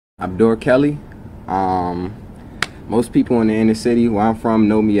Abdur Kelly. Um, Most people in the inner city where I'm from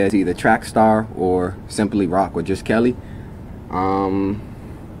know me as either Track Star or simply Rock or just Kelly. Um,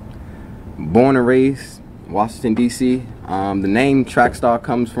 Born and raised Washington, D.C. The name Track Star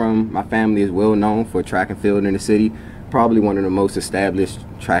comes from my family is well known for track and field in the city. Probably one of the most established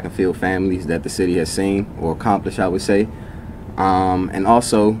track and field families that the city has seen or accomplished, I would say. And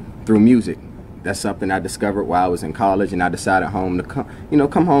also through music. That's something I discovered while I was in college, and I decided to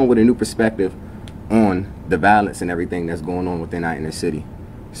come home with a new perspective on the violence and everything that's going on within our inner city.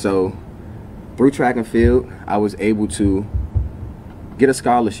 So through track and field, I was able to get a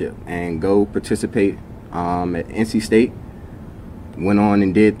scholarship and go participate at NC State. Went on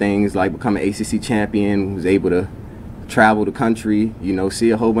and did things like become an ACC champion, was able to travel the country,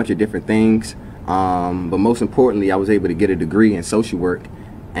 see a whole bunch of different things. But most importantly, I was able to get a degree in social work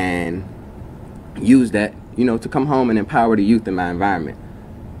and use that, to come home and empower the youth in my environment.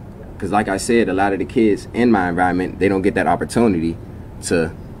 Because like I said, a lot of the kids in my environment, they don't get that opportunity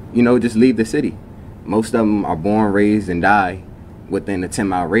to, just leave the city. Most of them are born, raised, and die within a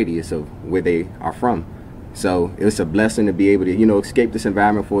 10-mile radius of where they are from. So it's a blessing to be able to, escape this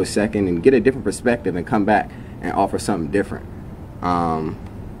environment for a second and get a different perspective and come back and offer something different.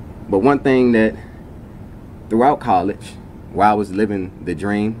 But one thing that throughout college, while I was living the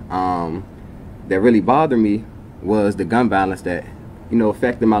dream, that really bothered me was the gun violence that,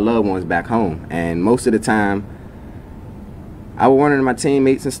 affected my loved ones back home. And most of the time, I would run into my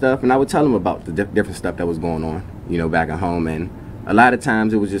teammates and stuff, and I would tell them about the different stuff that was going on, back at home. And a lot of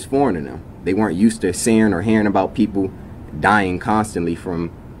times it was just foreign to them. They weren't used to seeing or hearing about people dying constantly from,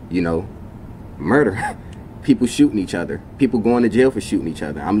 murder. People shooting each other. People going to jail for shooting each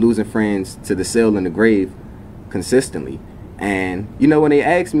other. I'm losing friends to the cell and the grave consistently. And, when they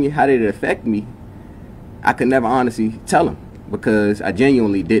asked me how did it affect me, I could never honestly tell them because I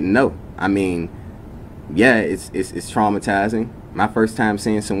genuinely didn't know. I mean, yeah, it's traumatizing. My first time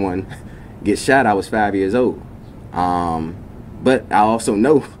seeing someone get shot, I was 5 years old. But I also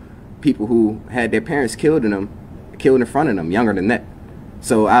know people who had their parents killed in front of them, younger than that.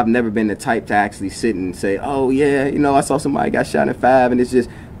 So I've never been the type to actually sit and say, oh yeah, I saw somebody got shot at 5, and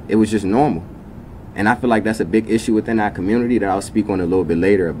it was just normal. And I feel like that's a big issue within our community that I'll speak on a little bit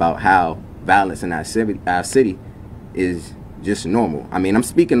later about how violence in our city is just normal. I mean, I'm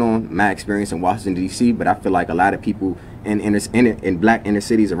speaking on my experience in Washington, D.C., but I feel like a lot of people in black inner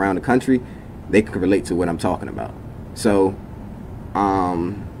cities around the country, they can relate to what I'm talking about. So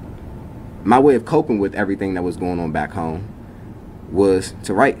my way of coping with everything that was going on back home was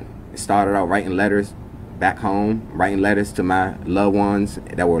to write. It started out writing letters back home, writing letters to my loved ones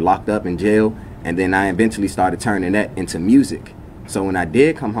that were locked up in jail, and then I eventually started turning that into music. So when I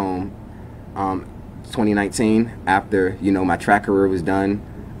did come home, 2019, after my track career was done,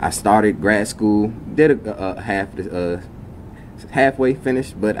 I started grad school, did halfway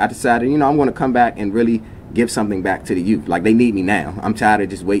finished, but I decided I'm going to come back and really give something back to the youth. Like, they need me now. I'm tired of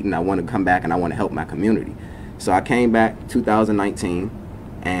just waiting. I want to come back and I want to help my community. So I came back 2019,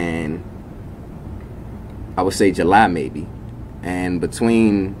 and I would say July maybe. And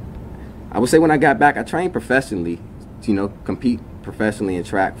I would say when I got back, I trained professionally, compete professionally in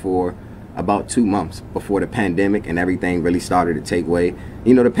track for about 2 months before the pandemic and everything really started to take way.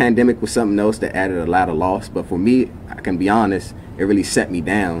 The pandemic was something else that added a lot of loss, but for me, I can be honest, it really set me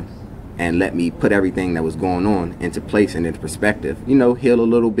down and let me put everything that was going on into place and into perspective. Heal a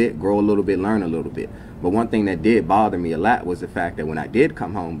little bit, grow a little bit, learn a little bit. But one thing that did bother me a lot was the fact that when I did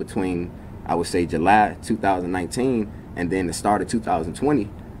come home between, I would say, July 2019 and then the start of 2020,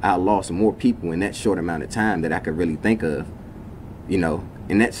 I lost more people in that short amount of time that I could really think of.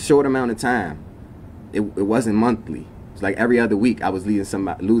 In that short amount of time, it wasn't monthly. It's like every other week I was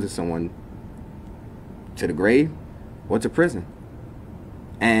losing someone to the grave or to prison.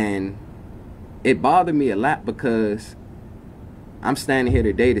 And it bothered me a lot because I'm standing here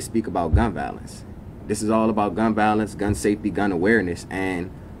today to speak about gun violence. This is all about gun violence, gun safety, gun awareness,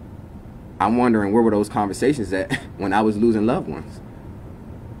 and I'm wondering where were those conversations at when I was losing loved ones?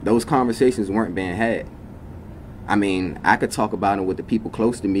 Those conversations weren't being had. I mean, I could talk about them with the people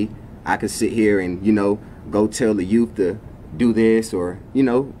close to me. I could sit here and, go tell the youth to do this or,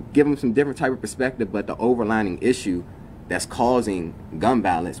 give them some different type of perspective, but the overlining issue that's causing gun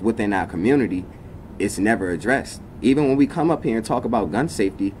violence within our community, it's never addressed. Even when we come up here and talk about gun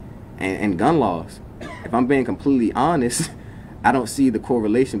safety and gun laws, if I'm being completely honest, I don't see the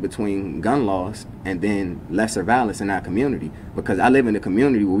correlation between gun laws and then lesser violence in our community, because I live in a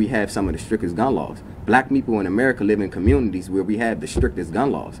community where we have some of the strictest gun laws. Black people in America live in communities where we have the strictest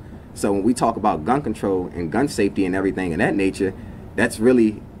gun laws. So when we talk about gun control and gun safety and everything of that nature, that's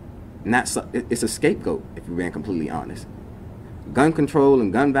really Not so, it's a scapegoat, if you're being completely honest. Gun control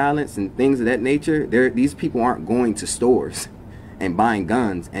and gun violence and things of that nature, these people aren't going to stores and buying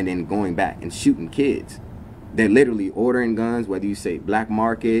guns and then going back and shooting kids. They're literally ordering guns, whether you say black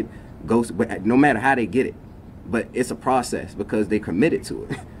market, ghost, no matter how they get it. But it's a process because they committed to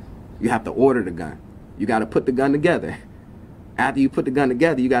it. You have to order the gun. You got to put the gun together. After you put the gun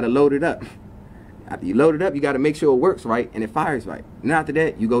together, you got to load it up. After you load it up, you got to make sure it works right and it fires right. And after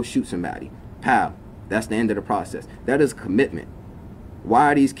that, you go shoot somebody. Pow. That's the end of the process. That is commitment.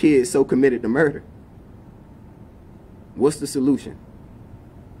 Why are these kids so committed to murder? What's the solution?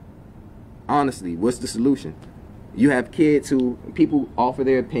 Honestly, what's the solution? You have kids who, people offer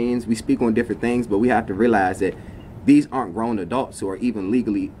their opinions, we speak on different things, but we have to realize that these aren't grown adults who are even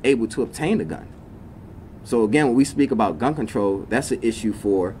legally able to obtain a gun. So again, when we speak about gun control, that's an issue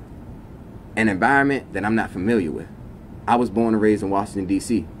for an environment that I'm not familiar with. I was born and raised in Washington,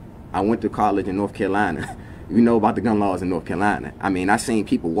 D.C. I went to college in North Carolina. You know about the gun laws in North Carolina. I mean, I've seen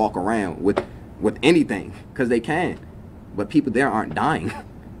people walk around with anything because they can. But people there aren't dying.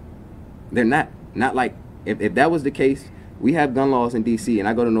 They're not like, if that was the case, we have gun laws in D.C. and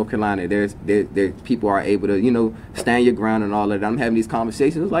I go to North Carolina, there's people are able to, you know, stand your ground and all of that. I'm having these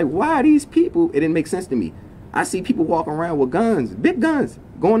conversations. It's like, why are these people? It didn't make sense to me. I see people walking around with guns, big guns,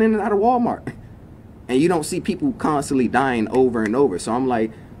 going in and out of Walmart. And you don't see people constantly dying over and over. So I'm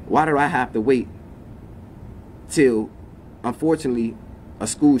like, why do I have to wait till, unfortunately, a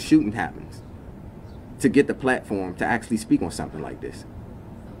school shooting happens to get the platform to actually speak on something like this?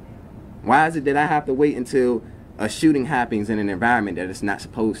 Why is it that I have to wait until a shooting happens in an environment that it's not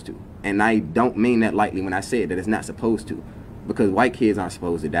supposed to? And I don't mean that lightly when I say it, that it's not supposed to. Because white kids aren't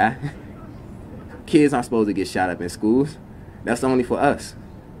supposed to die. Kids aren't supposed to get shot up in schools. That's only for us.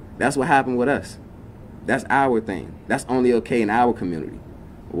 That's what happened with us. That's our thing. That's only okay in our community.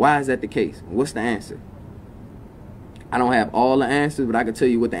 Why is that the case? What's the answer? I don't have all the answers, but I can tell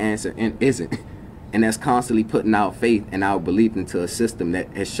you what the answer isn't. And that's constantly putting our faith and our belief into a system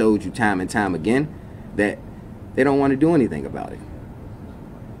that has showed you time and time again that they don't want to do anything about it.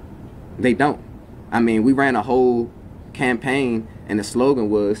 They don't. I mean, we ran a whole campaign and the slogan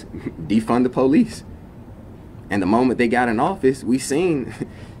was defund the police. And the moment they got in office, we seen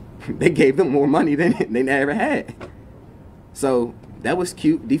they gave them more money than they ever had. So that was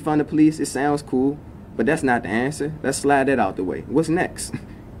cute. Defund the police, it sounds cool, but that's not the answer. Let's slide that out the way. What's next?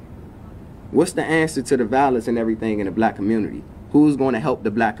 What's the answer to the violence and everything in the black community? Who's going to help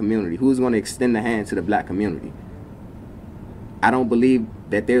the black community? Who's going to extend the hand to the black community? I don't believe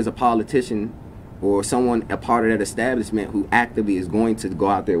that there's a politician or someone a part of that establishment who actively is going to go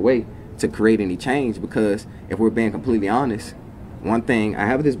out their way to create any change, because if we're being completely honest, one thing, I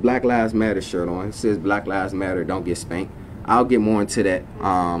have this Black Lives Matter shirt on. It says Black Lives Matter, don't get spanked. I'll get more into that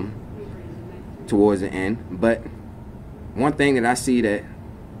towards the end. But one thing that I see that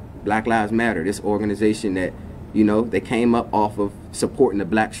Black Lives Matter, this organization that, you know, they came up off of supporting the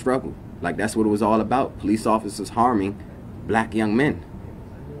black struggle. Like, that's what it was all about. Police officers harming black young men.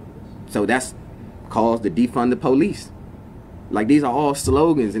 So that's caused to defund the police. Like, these are all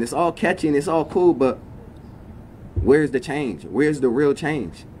slogans and it's all catchy and it's all cool, but where's the change? Where's the real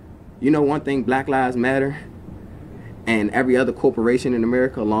change? You know, one thing, Black Lives Matter and every other corporation in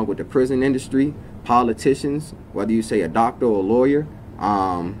America, along with the prison industry, politicians, whether you say a doctor or a lawyer,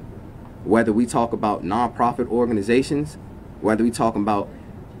 whether we talk about nonprofit organizations, whether we talk about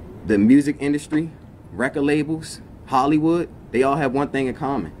the music industry, record labels, Hollywood, they all have one thing in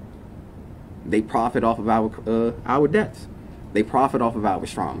common. They profit off of our deaths. They profit off of our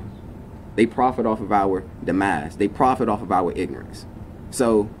trauma. They profit off of our demise. They profit off of our ignorance.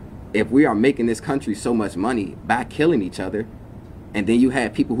 So if we are making this country so much money by killing each other, and then you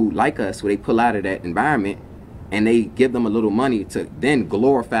have people who like us, where they pull out of that environment and they give them a little money to then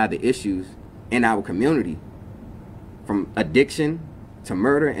glorify the issues in our community, from addiction to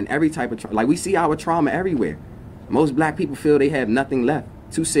murder and every type of like, we see our trauma everywhere. Most black people feel they have nothing left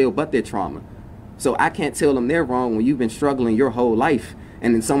to sell but their trauma. So I can't tell them they're wrong when you've been struggling your whole life,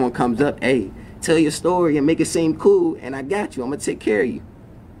 and then someone comes up, hey, tell your story and make it seem cool, and I got you, I'm gonna take care of you.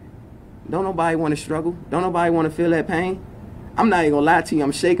 Don't nobody want to struggle. Don't nobody want to feel that pain. I'm not even gonna lie to you,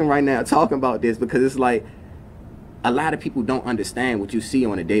 I'm shaking right now talking about this, because it's like, a lot of people don't understand what you see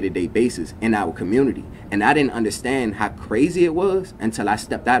on a day-to-day basis in our community. And I didn't understand how crazy it was until I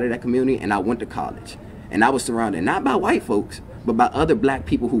stepped out of that community and I went to college. And I was surrounded not by white folks, but by other black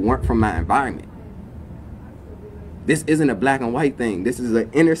people who weren't from my environment. This isn't a black and white thing. This is an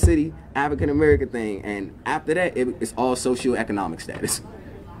inner city African-American thing. And after that, it's all socioeconomic status.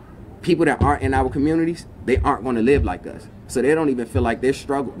 People that aren't in our communities, they aren't going to live like us. So they don't even feel like their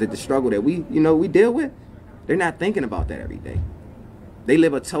struggle, that the struggle that we deal with, they're not thinking about that every day. They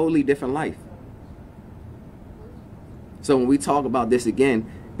live a totally different life. So when we talk about this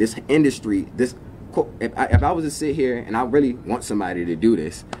again, this industry, if I was to sit here, and I really want somebody to do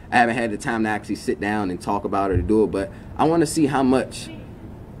this, I haven't had the time to actually sit down and talk about it or do it, but I want to see how much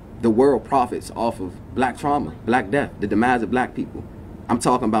the world profits off of black trauma, black death, the demise of black people. I'm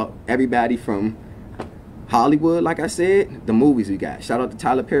talking about everybody from Hollywood, like I said, the movies we got. Shout out to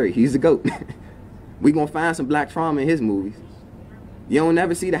Tyler Perry, he's the GOAT. We gonna find some black trauma in his movies. You don't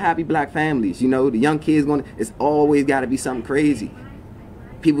never see the happy black families, you know, the young kids it's always gotta be something crazy.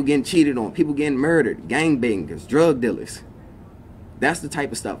 People getting cheated on, people getting murdered, gangbangers, drug dealers. That's the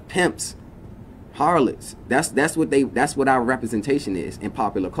type of stuff. Pimps, harlots. That's what our representation is in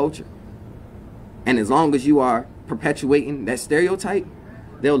popular culture. And as long as you are perpetuating that stereotype,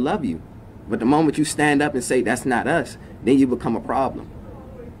 they'll love you. But the moment you stand up and say that's not us, then you become a problem.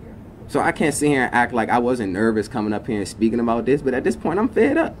 So I can't sit here and act like I wasn't nervous coming up here and speaking about this, but at this point I'm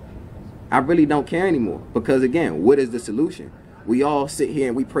fed up. I really don't care anymore, because again, what is the solution? We all sit here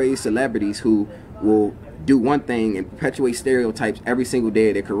and we praise celebrities who will do one thing and perpetuate stereotypes every single day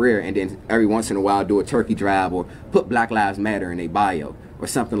of their career, and then every once in a while do a turkey drive or put Black Lives Matter in their bio or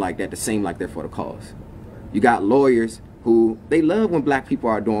something like that to seem like they're for the cause. You got lawyers who, they love when black people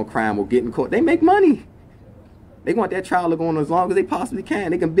are doing crime or getting caught. They make money. They want that trial to go on as long as they possibly can.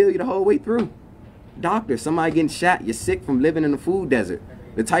 They can bill you the whole way through. Doctors, somebody getting shot, you're sick from living in a food desert.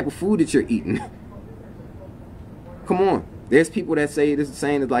 The type of food that you're eating. Come on. There's people that say this is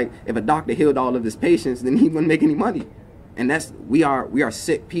saying is like, if a doctor healed all of his patients, then he wouldn't make any money. And we are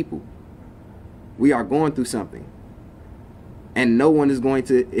sick people. We are going through something. And no one is going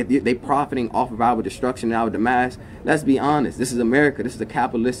to, if they profiting off of our destruction and our demise, let's be honest, this is America, this is a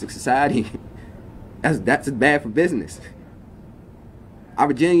capitalistic society. That's bad for business. I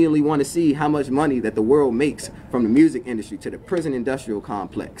would genuinely want to see how much money that the world makes from the music industry to the prison industrial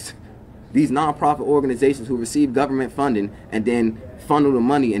complex. These nonprofit organizations who receive government funding and then funnel the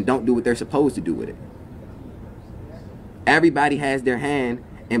money and don't do what they're supposed to do with it. Everybody has their hand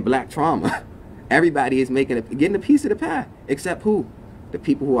in black trauma. Everybody is getting a piece of the pie, except who? The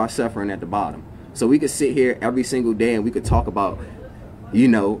people who are suffering at the bottom. So we could sit here every single day and we could talk about, you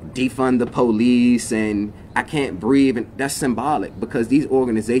know, defund the police and I can't breathe, and that's symbolic, because these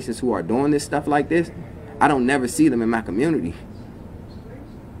organizations who are doing this stuff like this, I don't never see them in my community.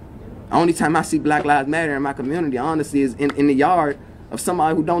 The only time I see Black Lives Matter in my community, honestly, is in the yard of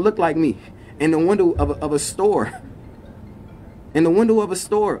somebody who don't look like me, in the window of a store. In the window of a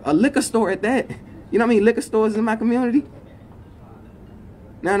store, a liquor store at that. You know what I mean? Liquor stores in my community.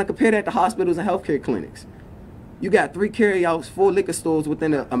 Now, to compare that to hospitals and healthcare clinics. You got 3 carryouts, 4 liquor stores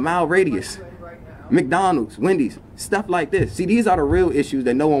within a mile radius. McDonald's, Wendy's, stuff like this. See, these are the real issues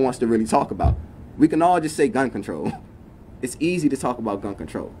that no one wants to really talk about. We can all just say gun control. It's easy to talk about gun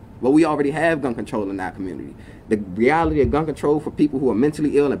control. But we already have gun control in our community. The reality of gun control for people who are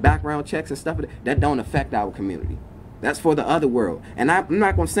mentally ill and background checks and stuff, that don't affect our community. That's for the other world. And I'm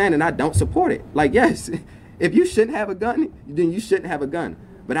not going to say that I don't support it. Like, yes, if you shouldn't have a gun, then you shouldn't have a gun.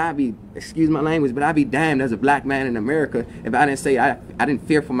 But I'd be, excuse my language, but I'd be damned as a black man in America if I didn't say I didn't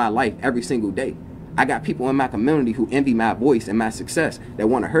fear for my life every single day. I got people in my community who envy my voice and my success that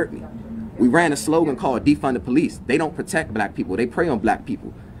want to hurt me. We ran a slogan called defund the police. They don't protect black people. They prey on black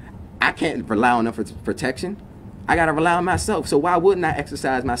people. I can't rely on them for protection. I got to rely on myself. So why wouldn't I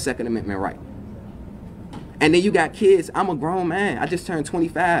exercise my Second Amendment right? And then you got kids. I'm a grown man. I just turned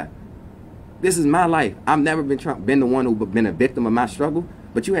 25. This is my life. I've never been the one who's been a victim of my struggle.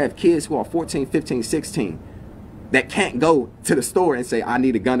 But you have kids who are 14, 15, 16 that can't go to the store and say, I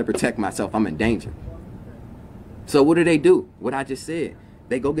need a gun to protect myself. I'm in danger. So what do? What I just said.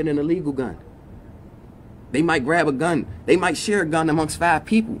 They go get an illegal gun. They might grab a gun. They might share a gun amongst 5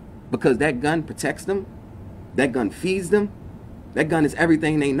 people because that gun protects them. That gun feeds them. That gun is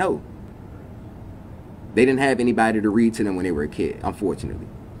everything they know. They didn't have anybody to read to them when they were a kid, unfortunately.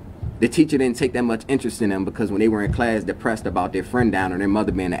 The teacher didn't take that much interest in them because when they were in class depressed about their friend down or their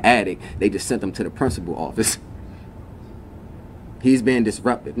mother being an addict, they just sent them to the principal's office. He's being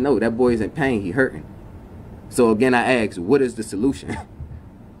disruptive. No, that boy is in pain. He's hurting. So again, I ask, what is the solution?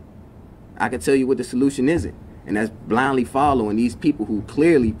 I can tell you what the solution isn't. And that's blindly following these people who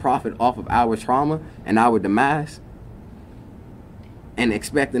clearly profit off of our trauma and our demise and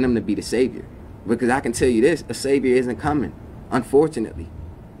expecting them to be the savior. Because I can tell you this, a savior isn't coming, unfortunately.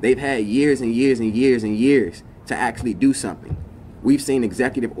 They've had years and years and years and years to actually do something. We've seen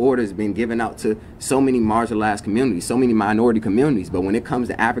executive orders being given out to so many marginalized communities, so many minority communities. But when it comes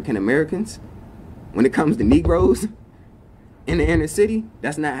to African Americans, when it comes to Negroes, In the inner city,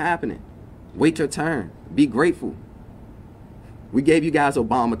 that's not happening. Wait your turn. Be grateful. We gave you guys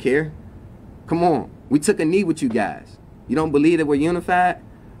Obamacare. Come on. We took a knee with you guys. You don't believe that we're unified?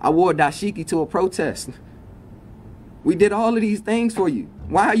 I wore a dashiki to a protest. We did all of these things for you.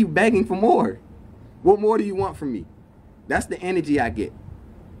 Why are you begging for more? What more do you want from me? That's the energy I get.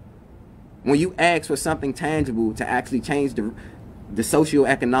 When you ask for something tangible to actually change the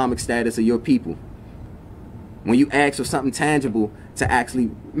socioeconomic status of your people. When you ask for something tangible to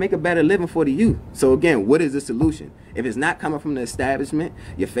actually make a better living for the youth. So again, what is the solution? If it's not coming from the establishment,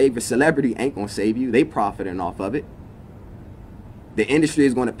 your favorite celebrity ain't gonna save you. They profiting off of it. The industry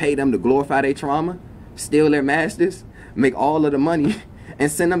is gonna pay them to glorify their trauma, steal their masters, make all of the money,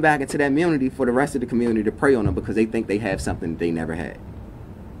 and send them back into that community for the rest of the community to prey on them because they think they have something that they never had.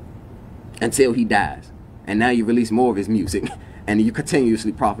 Until he dies. And now you release more of his music and you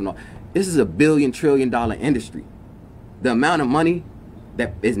continuously profiting off. This is a $1 trillion industry. The amount of money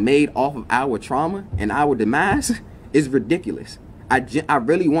that is made off of our trauma and our demise is ridiculous. I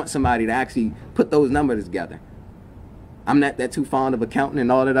really want somebody to actually put those numbers together. I'm not that too fond of accounting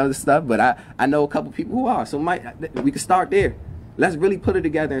and all that other stuff, but I know a couple people who are. So we can start there. Let's really put it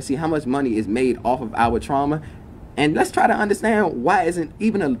together and see how much money is made off of our trauma. And let's try to understand why isn't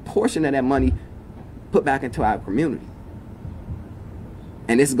even a portion of that money put back into our community.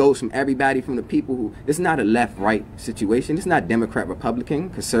 And this goes from everybody, from the people who, it's not a left-right situation. It's not Democrat, Republican,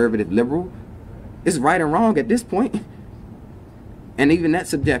 conservative, liberal. It's right and wrong at this point. And even that's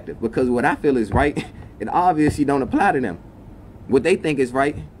subjective, because what I feel is right, it obviously don't apply to them. What they think is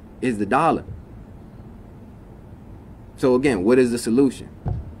right is the dollar. So again, what is the solution?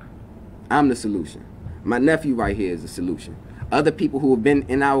 I'm the solution. My nephew right here is the solution. Other people who have been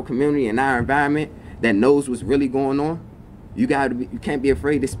in our community, in our environment, that knows what's really going on, you can't be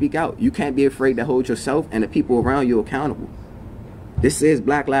afraid to speak out. You can't be afraid to hold yourself and the people around you accountable. This says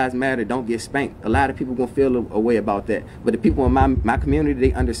Black Lives Matter, don't get spanked. A lot of people gonna feel a way about that. But the people in my community,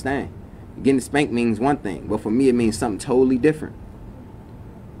 they understand. Getting spanked means one thing, but for me it means something totally different.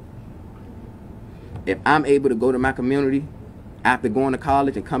 If I'm able to go to my community after going to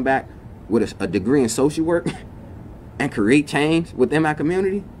college and come back with a degree in social work and create change within my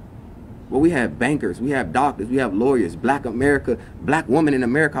community, well, we have bankers, we have doctors, we have lawyers. Black women in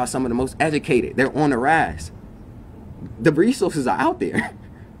America are some of the most educated. They're on the rise. The resources are out there.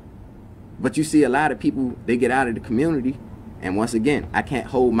 But you see a lot of people, they get out of the community, and once again, I can't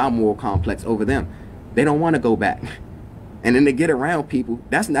hold my moral complex over them. They don't want to go back. And then they get around people,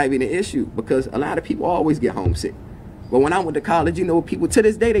 that's not even an issue, because a lot of people always get homesick. But when I went to college, you know, people to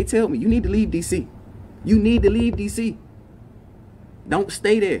this day, they tell me, you need to leave DC. You need to leave DC. Don't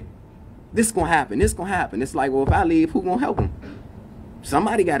stay there. This is going to happen. This is going to happen. It's like, well, if I leave, who's going to help them?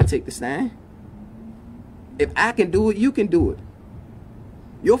 Somebody got to take the stand. If I can do it, you can do it.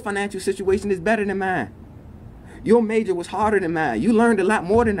 Your financial situation is better than mine. Your major was harder than mine. You learned a lot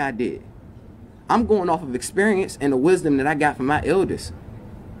more than I did. I'm going off of experience and the wisdom that I got from my elders.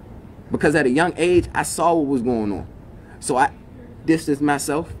 Because at a young age, I saw what was going on. So I distanced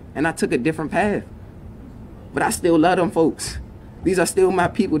myself and I took a different path. But I still love them folks. These are still my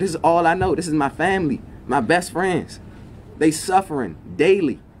people. This is all I know. This is my family, my best friends. They suffering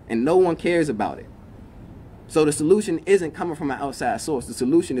daily and no one cares about it. So the solution isn't coming from an outside source. The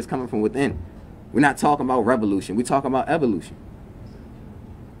solution is coming from within. We're not talking about revolution. We're talking about evolution.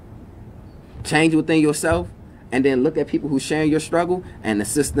 Change within yourself and then look at people who share your struggle and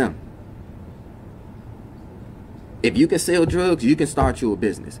assist them. If you can sell drugs, you can start you a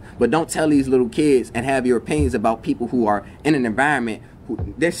business. But don't tell these little kids and have your opinions about people who are in an environment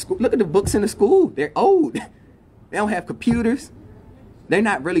who look at the books in the school. They're old. They don't have computers. They're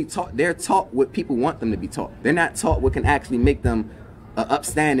not really taught. They're taught what people want them to be taught. They're not taught what can actually make them an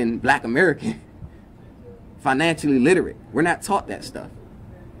upstanding Black American. Financially literate. We're not taught that stuff.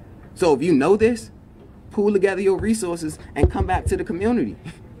 So if you know this, pool together your resources and come back to the community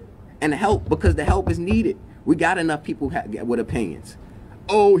and help, because the help is needed. We got enough people with opinions.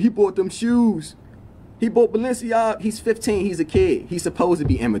 Oh, he bought them shoes. He bought Balenciaga. He's 15. He's a kid. He's supposed to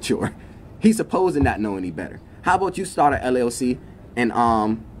be immature. He's supposed to not know any better. How about you start an LLC and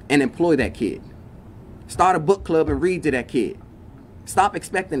employ that kid? Start a book club and read to that kid. Stop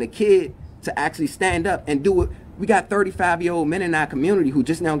expecting a kid to actually stand up and do it. We got 35-year-old men in our community who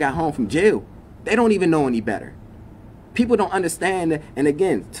just now got home from jail. They don't even know any better. People don't understand that. And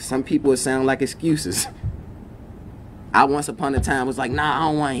again, to some people it sounds like excuses. I once upon a time was like, nah, I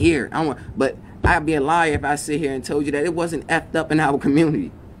don't want to hear it. But I'd be a liar if I sit here and told you that it wasn't effed up in our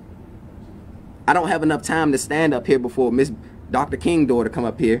community. I don't have enough time to stand up here before Miss Dr. King daughter come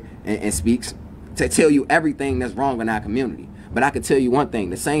up here and speaks to tell you everything that's wrong in our community. But I can tell you one thing,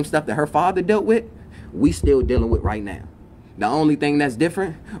 the same stuff that her father dealt with, we still dealing with right now. The only thing that's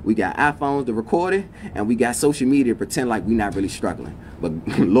different, we got iPhones to record it, and we got social media to pretend like we not really struggling. But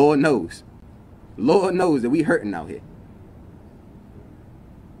Lord knows that we hurting out here.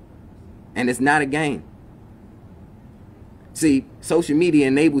 And it's not a game. See, social media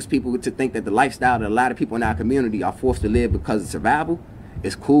enables people to think that the lifestyle that a lot of people in our community are forced to live because of survival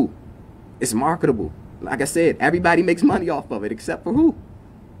is cool. It's marketable. Like I said, everybody makes money off of it, except for who?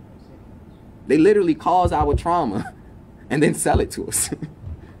 They literally cause our trauma and then sell it to us.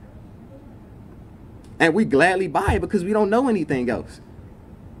 And we gladly buy it because we don't know anything else.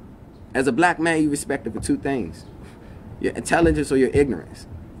 As a black man, you're respected for two things: your intelligence or your ignorance.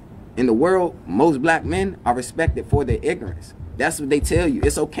 In the world, most black men are respected for their ignorance. That's what they tell you.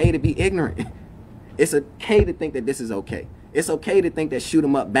 It's okay to be ignorant. It's okay to think that this is okay. It's okay to think that shoot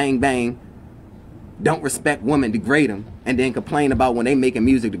 'em up, bang, bang, don't respect women, degrade them, and then complain about when they making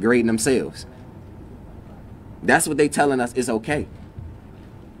music degrading themselves. That's what they telling us is okay.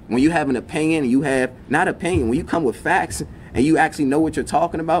 When you have an opinion, and you have, not opinion, when you come with facts and you actually know what you're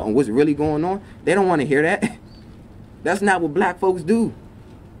talking about and what's really going on, they don't want to hear that. That's not what black folks do.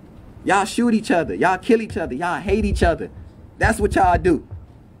 Y'all shoot each other. Y'all kill each other. Y'all hate each other. That's what y'all do.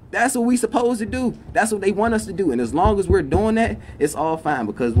 That's what we supposed to do. That's what they want us to do. And as long as we're doing that, it's all fine,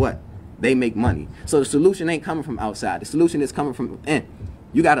 because what? They make money. So the solution ain't coming from outside. The solution is coming from within.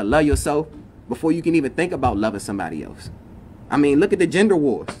 You got to love yourself before you can even think about loving somebody else. I mean, look at the gender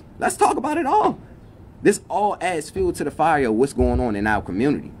wars. Let's talk about it all. This all adds fuel to the fire of what's going on in our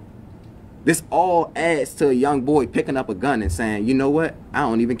community. This all adds to a young boy picking up a gun and saying, you know what? I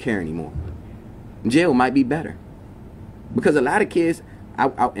don't even care anymore. Jail might be better. Because a lot of kids,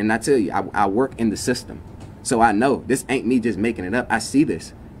 and I tell you, I work in the system. So I know this ain't me just making it up. I see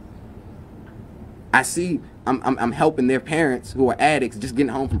this. I see I'm helping their parents who are addicts just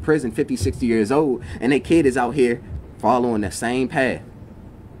getting home from prison, 50, 60 years old, and their kid is out here following the same path.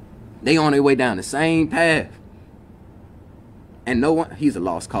 They on their way down the same path. And no one, he's a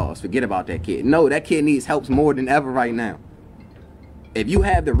lost cause. Forget about that kid. No, that kid needs help more than ever right now. If you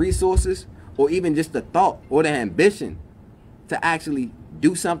have the resources or even just the thought or the ambition to actually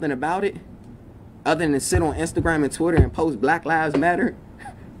do something about it, other than sit on Instagram and Twitter and post Black Lives Matter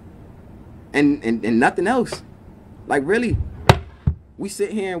and nothing else. Like, really, we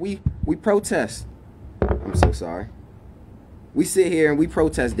sit here and we protest. I'm so sorry. We sit here and we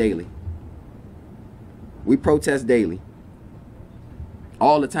protest daily. We protest daily.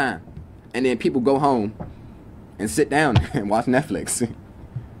 All the time. And then people go home and sit down and watch Netflix.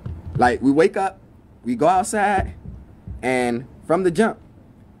 Like, we wake up, we go outside, and from the jump,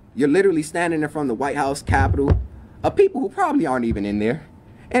 you're literally standing in front of the White House, Capitol, of people who probably aren't even in there.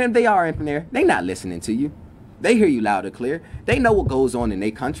 And if they are in there, they not listening to you. They hear you loud and clear. They know what goes on in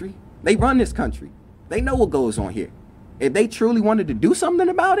their country. They run this country. They know what goes on here. If they truly wanted to do something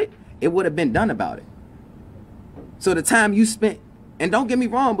about it, it would have been done about it. So the time you spent, and don't get me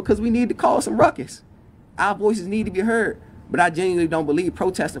wrong, because we need to cause some ruckus. Our voices need to be heard. But I genuinely don't believe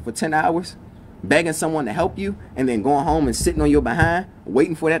protesting for 10 hours, begging someone to help you, and then going home and sitting on your behind,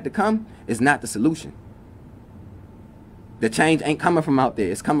 waiting for that to come, is not the solution. The change ain't coming from out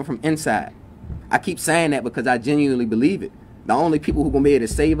there. It's coming from inside. I keep saying that because I genuinely believe it. The only people who are going to be able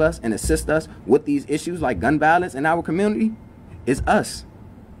to save us and assist us with these issues like gun violence in our community is us.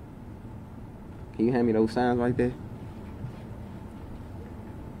 Can you hand me those signs right there?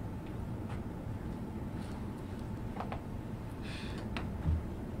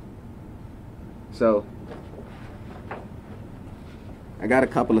 So, I got a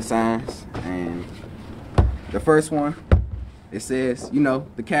couple of signs, and the first one, it says, you know,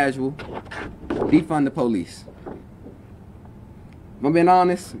 the casual, defund the police. If I'm being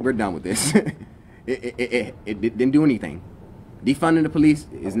honest, we're done with this. It didn't do anything. Defunding the police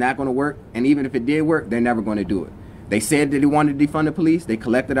is not going to work, and even if it did work, they're never going to do it. They said that they wanted to defund the police, they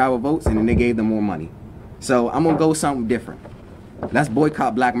collected our votes, and then they gave them more money. So I'm going to go something different. Let's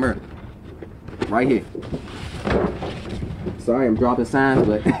boycott black murder. Right here. Sorry, I'm dropping signs,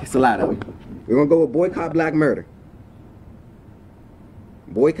 but it's a lot of them. We're going to go with boycott black murder.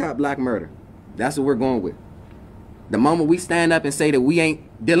 Boycott black murder. That's what we're going with. The moment we stand up and say that we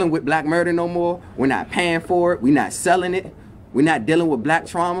ain't dealing with black murder no more, we're not paying for it, we're not selling it, we're not dealing with black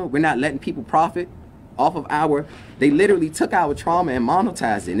trauma, we're not letting people profit off of they literally took our trauma and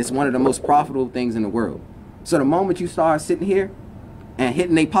monetized it, and it's one of the most profitable things in the world. So the moment you start sitting here and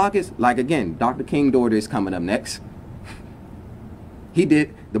hitting their pockets, like again, Dr. King daughter is coming up next. He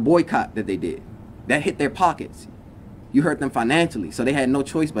did the boycott that they did. That hit their pockets. You hurt them financially, so they had no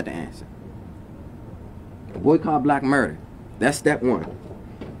choice but to answer. Boycott black murder. That's step one.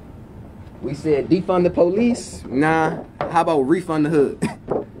 We said defund the police. Nah, how about refund the hood?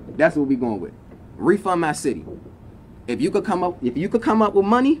 That's what we going with. Refund my city. If you could come up with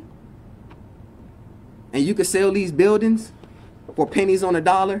money and you could sell these buildings for pennies on a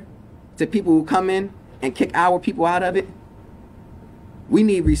dollar to people who come in and kick our people out of it, we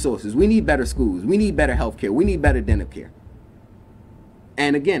need resources. We need better schools. We need better health care. We need better dental care.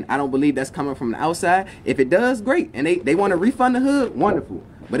 And again, I don't believe that's coming from the outside. If it does, great. And they want to refund the hood, wonderful.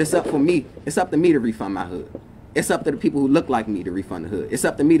 But it's up for me. It's up to me to refund my hood. It's up to the people who look like me to refund the hood. It's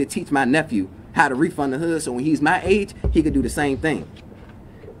up to me to teach my nephew how to refund the hood so when he's my age, he could do the same thing.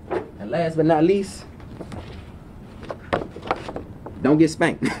 And last but not least, don't get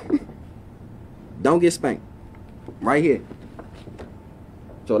spanked. Don't get spanked. Right here.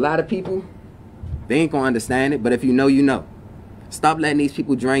 So a lot of people, they ain't gonna understand it, but if you know, you know. Stop letting these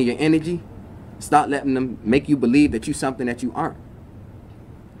people drain your energy. Stop letting them make you believe that you're something that you aren't.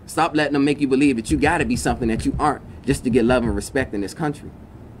 Stop letting them make you believe that you gotta be something that you aren't just to get love and respect in this country.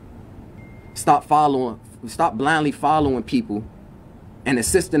 Stop blindly following people and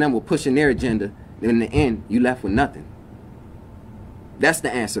assisting them with pushing their agenda. And in the end, you left with nothing. That's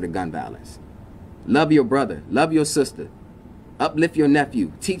the answer to gun violence. Love your brother, love your sister, uplift your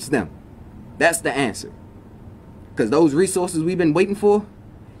nephew, teach them. That's the answer. Because those resources we've been waiting for,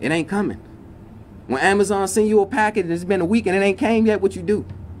 it ain't coming. When Amazon send you a package and it's been a week and it ain't came yet, what you do?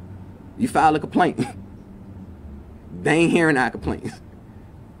 You file a complaint. They ain't hearing our complaints.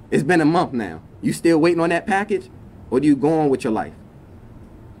 It's been a month now. You still waiting on that package? Or do you go on with your life?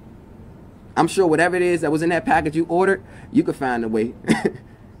 I'm sure whatever it is that was in that package you ordered, you could find a way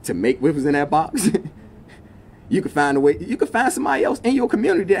to make what was in that box. You could find a way. You could find somebody else in your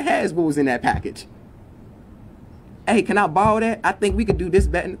community that has what was in that package. Hey, can I borrow that? I think we could do this,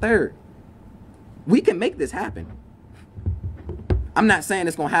 that, and the third. We can make this happen. I'm not saying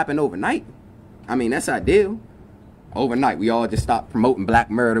it's going to happen overnight. I mean, that's ideal. Overnight, we all just stop promoting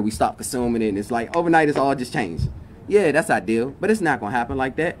black murder. We stop consuming it. And it's like, overnight, it's all just changed. Yeah, that's ideal. But it's not going to happen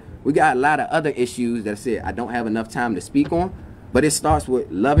like that. We got a lot of other issues that I said I don't have enough time to speak on. But it starts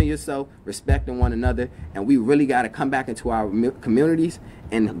with loving yourself, respecting one another. And we really got to come back into our communities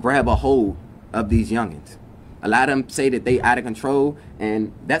and grab a hold of these youngins. A lot of them say that they out of control,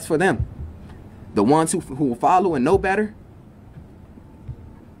 and that's for them. The ones who follow and know better,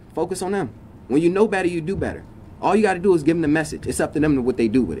 focus on them. When you know better, you do better. All you got to do is give them the message. It's up to them to what they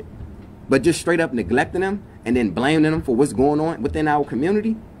do with it. But just straight up neglecting them and then blaming them for what's going on within our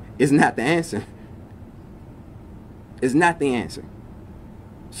community is not the answer. It's not the answer.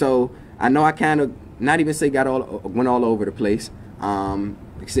 So I know I kind of, not even say went all over the place.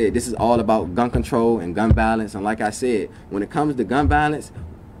 Like I said, this is all about gun control and gun violence. And like I said, when it comes to gun violence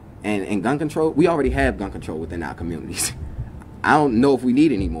and gun control, we already have gun control within our communities. I don't know if we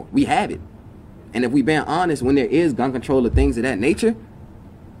need any more. We have it. And if we being honest, when there is gun control or things of that nature,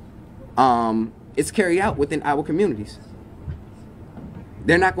 it's carried out within our communities.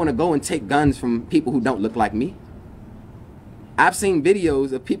 They're not going to go and take guns from people who don't look like me. I've seen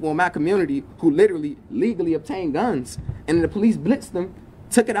videos of people in my community who literally legally obtained guns, and the police blitzed them,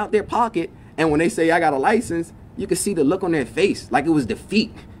 took it out their pocket, and when they say I got a license, you can see the look on their face like it was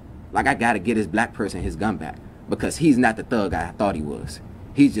defeat. Like, I got to get this black person his gun back because he's not the thug I thought he was.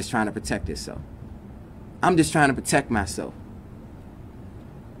 He's just trying to protect himself. I'm just trying to protect myself.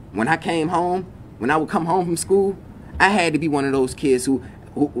 When I came home, when I would come home from school, I had to be one of those kids who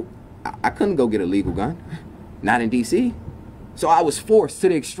I couldn't go get a legal gun, not in DC. So I was forced to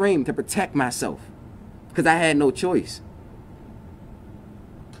the extreme to protect myself because I had no choice.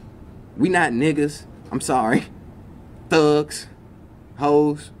 We not niggas, I'm sorry, thugs,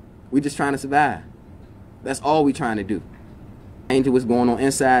 hoes. We just trying to survive. That's all we trying to do. Angel, what's going on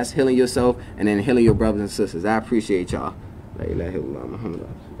inside, healing yourself, and then healing your brothers and sisters. I appreciate y'all.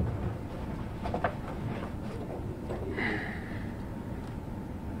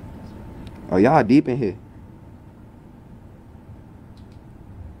 Oh, y'all deep in here.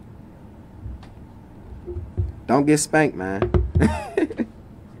 Don't get spanked, man. Let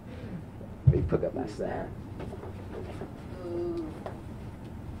me pick up my side.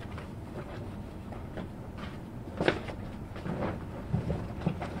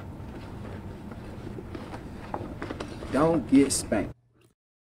 Don't get spanked.